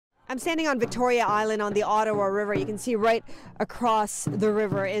I'm standing on Victoria Island on the Ottawa River. You can see right across the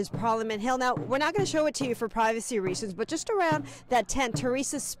river is Parliament Hill. Now, we're not going to show it to you for privacy reasons, but just around that tent,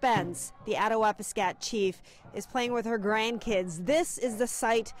 Theresa Spence, the Attawapiskat chief, is playing with her grandkids. This is the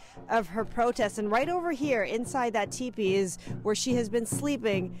site of her protest, and right over here inside that teepee is where she has been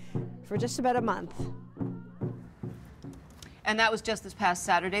sleeping for just about a month. And that was just this past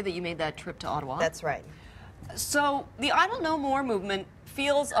Saturday that you made that trip to Ottawa? That's right. So the Idle No More movement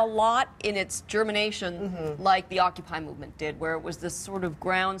feels a lot in its germination like the Occupy movement did, where it was this sort of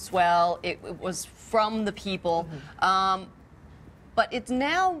groundswell, it was from the people, but it's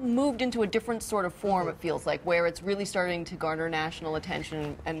now moved into a different sort of form, it feels like, where it's really starting to garner national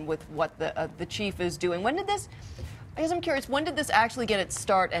attention and with what the chief is doing. When did this, I guess I'm curious, when did this actually get its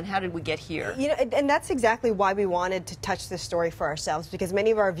start and how did we get here? You know, and that's exactly why we wanted to touch this story for ourselves, because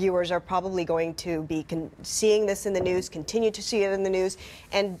many of our viewers are probably going to be seeing this in the news, continue to see it in the news,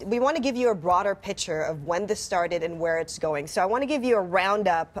 and we want to give you a broader picture of when this started and where it's going. So I want to give you a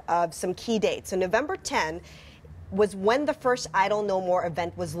roundup of some key dates. So November 10 was when the first Idle No More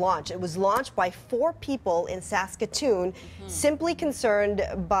event was launched. It was launched by 4 people in Saskatoon, simply concerned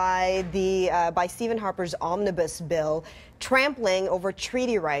by by Stephen Harper's omnibus bill, trampling over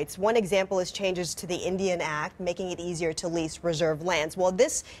treaty rights. One example is changes to the Indian Act, making it easier to lease reserved lands. Well,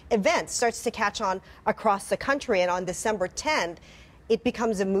 this event starts to catch on across the country, and on December 10th, it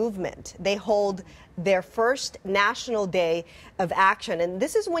becomes a movement. They hold their first national day of action. And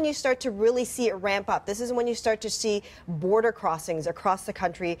this is when you start to really see it ramp up. This is when you start to see border crossings across the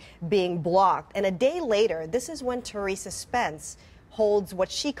country being blocked. And a day later, this is when Theresa Spence holds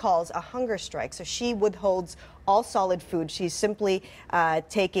what she calls a hunger strike. So she withholds all solid food. She's simply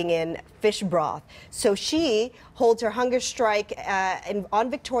taking in fish broth. So she holds her hunger strike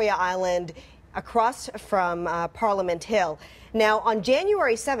on Victoria Island across from Parliament Hill. Now, on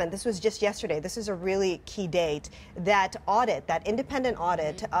January 7th, this was just yesterday, this is a really key date, that audit, that independent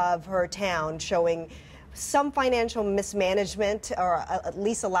audit of her town showing some financial mismanagement, or at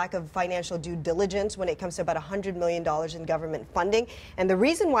least a lack of financial due diligence when it comes to about $100 million in government funding. And the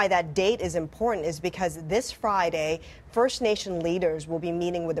reason why that date is important is because this Friday, First Nation leaders will be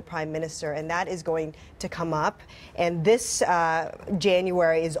meeting with the Prime Minister, and that is going to come up. And this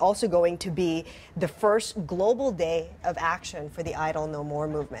January is also going to be the first global day of action for the Idle No More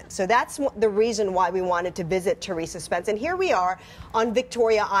movement. So that's the reason why we wanted to visit Theresa Spence. And here we are on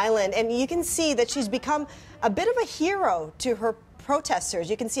Victoria Island, and you can see that she's become a bit of a hero to her protesters.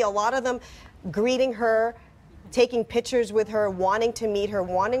 You can see a lot of them greeting her, taking pictures with her, wanting to meet her,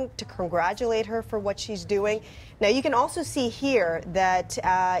 wanting to congratulate her for what she's doing. Now, you can also see here that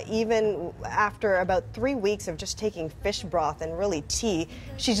even after about 3 weeks of just taking fish broth and really tea,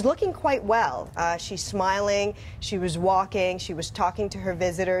 she's looking quite well. She's smiling, she was walking, she was talking to her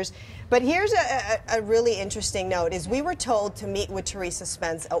visitors. But here's a really interesting note, is we were told to meet with Theresa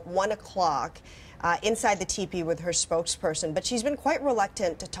Spence at 1 o'clock inside the teepee with her spokesperson, but she's been quite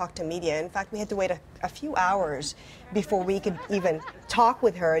reluctant to talk to media. In fact, we had to wait a few hours before we could even talk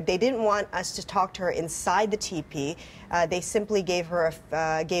with her. They didn't want us to talk to her inside the teepee. They simply gave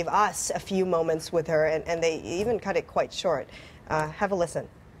us a few moments with her, and they even cut it quite short. Have a listen.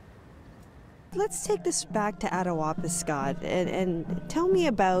 Let's take this back to Attawapiskat and tell me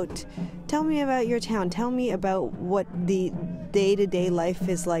about your town. Tell me about what the day-to-day life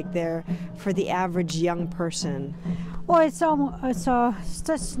is like there for the average young person. Well, it's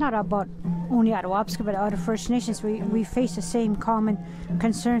not about only Attawapiskat, but other First Nations. We face the same common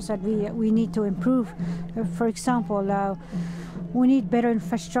concerns that we need to improve. For example, we need better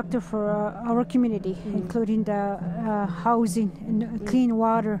infrastructure for our community, including the housing and clean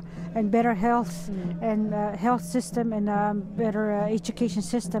water and better health and health system and better education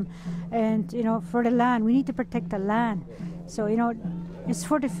system. And for the land, we need to protect the land. So it's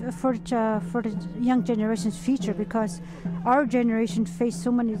for the young generation's future, because our generation faced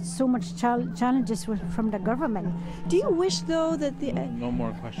so much challenges from the government. Do you wish though that the no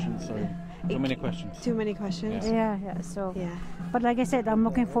more questions? Sorry. Too many questions. Too many questions? Yeah. So, but like I said, I'm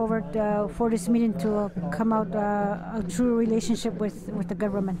looking forward for this meeting to come out a true relationship with the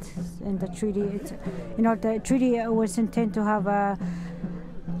government and the treaty. The treaty was intended to have a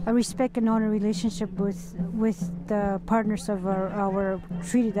respect and honor relationship with the partners of our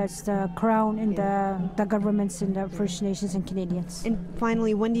treaty. That's the Crown and the governments and the First Nations and Canadians. And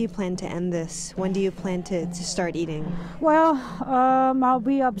finally, when do you plan to end this? When do you plan to start eating? Well, I'll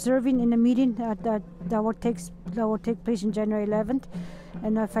be observing in a meeting that will take place on January 11th.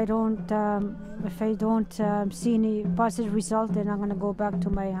 And if I don't see any positive result, then I'm going to go back to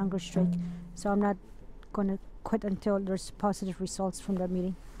my hunger strike. So I'm not going to quit until there's positive results from that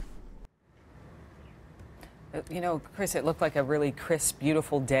meeting. You know, Chris, it looked like a really crisp,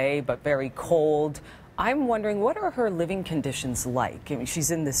 beautiful day, but very cold. I'm wondering, what are her living conditions like? I mean, she's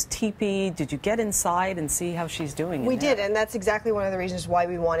in this teepee. Did you get inside and see how she's doing? We did, and that's exactly one of the reasons why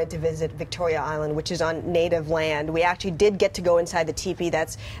we wanted to visit Victoria Island, which is on native land. We actually did get to go inside the teepee.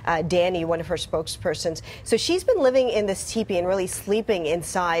 That's Danny, one of her spokespersons. So she's been living in this teepee and really sleeping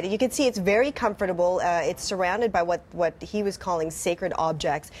inside. You can see it's very comfortable. It's surrounded by what he was calling sacred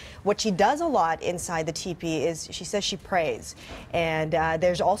objects. What she does a lot inside the teepee is she says she prays, and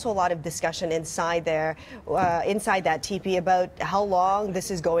there's also a lot of discussion inside there. Inside that teepee about how long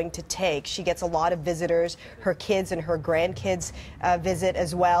this is going to take. She gets a lot of visitors. Her kids and her grandkids visit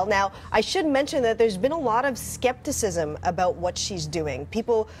as well. Now, I should mention that there's been a lot of skepticism about what she's doing.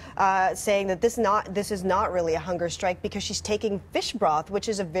 People saying that this is not really a hunger strike because she's taking fish broth, which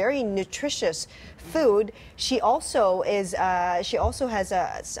is a very nutritious food. She also has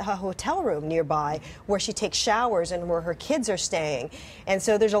a hotel room nearby where she takes showers and where her kids are staying. And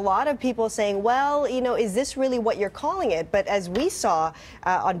so there's a lot of people saying, well, you know, is this really what you're calling it? But as we saw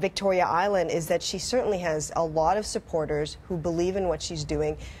on Victoria Island, is that she certainly has a lot of supporters who believe in what she's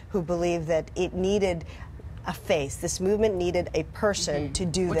doing, who believe that it needed a face. This movement needed a person to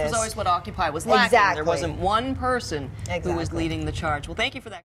do Which this. was always what Occupy was lacking. Exactly. There wasn't one person who was Exactly. leading the charge. Well, thank you for that.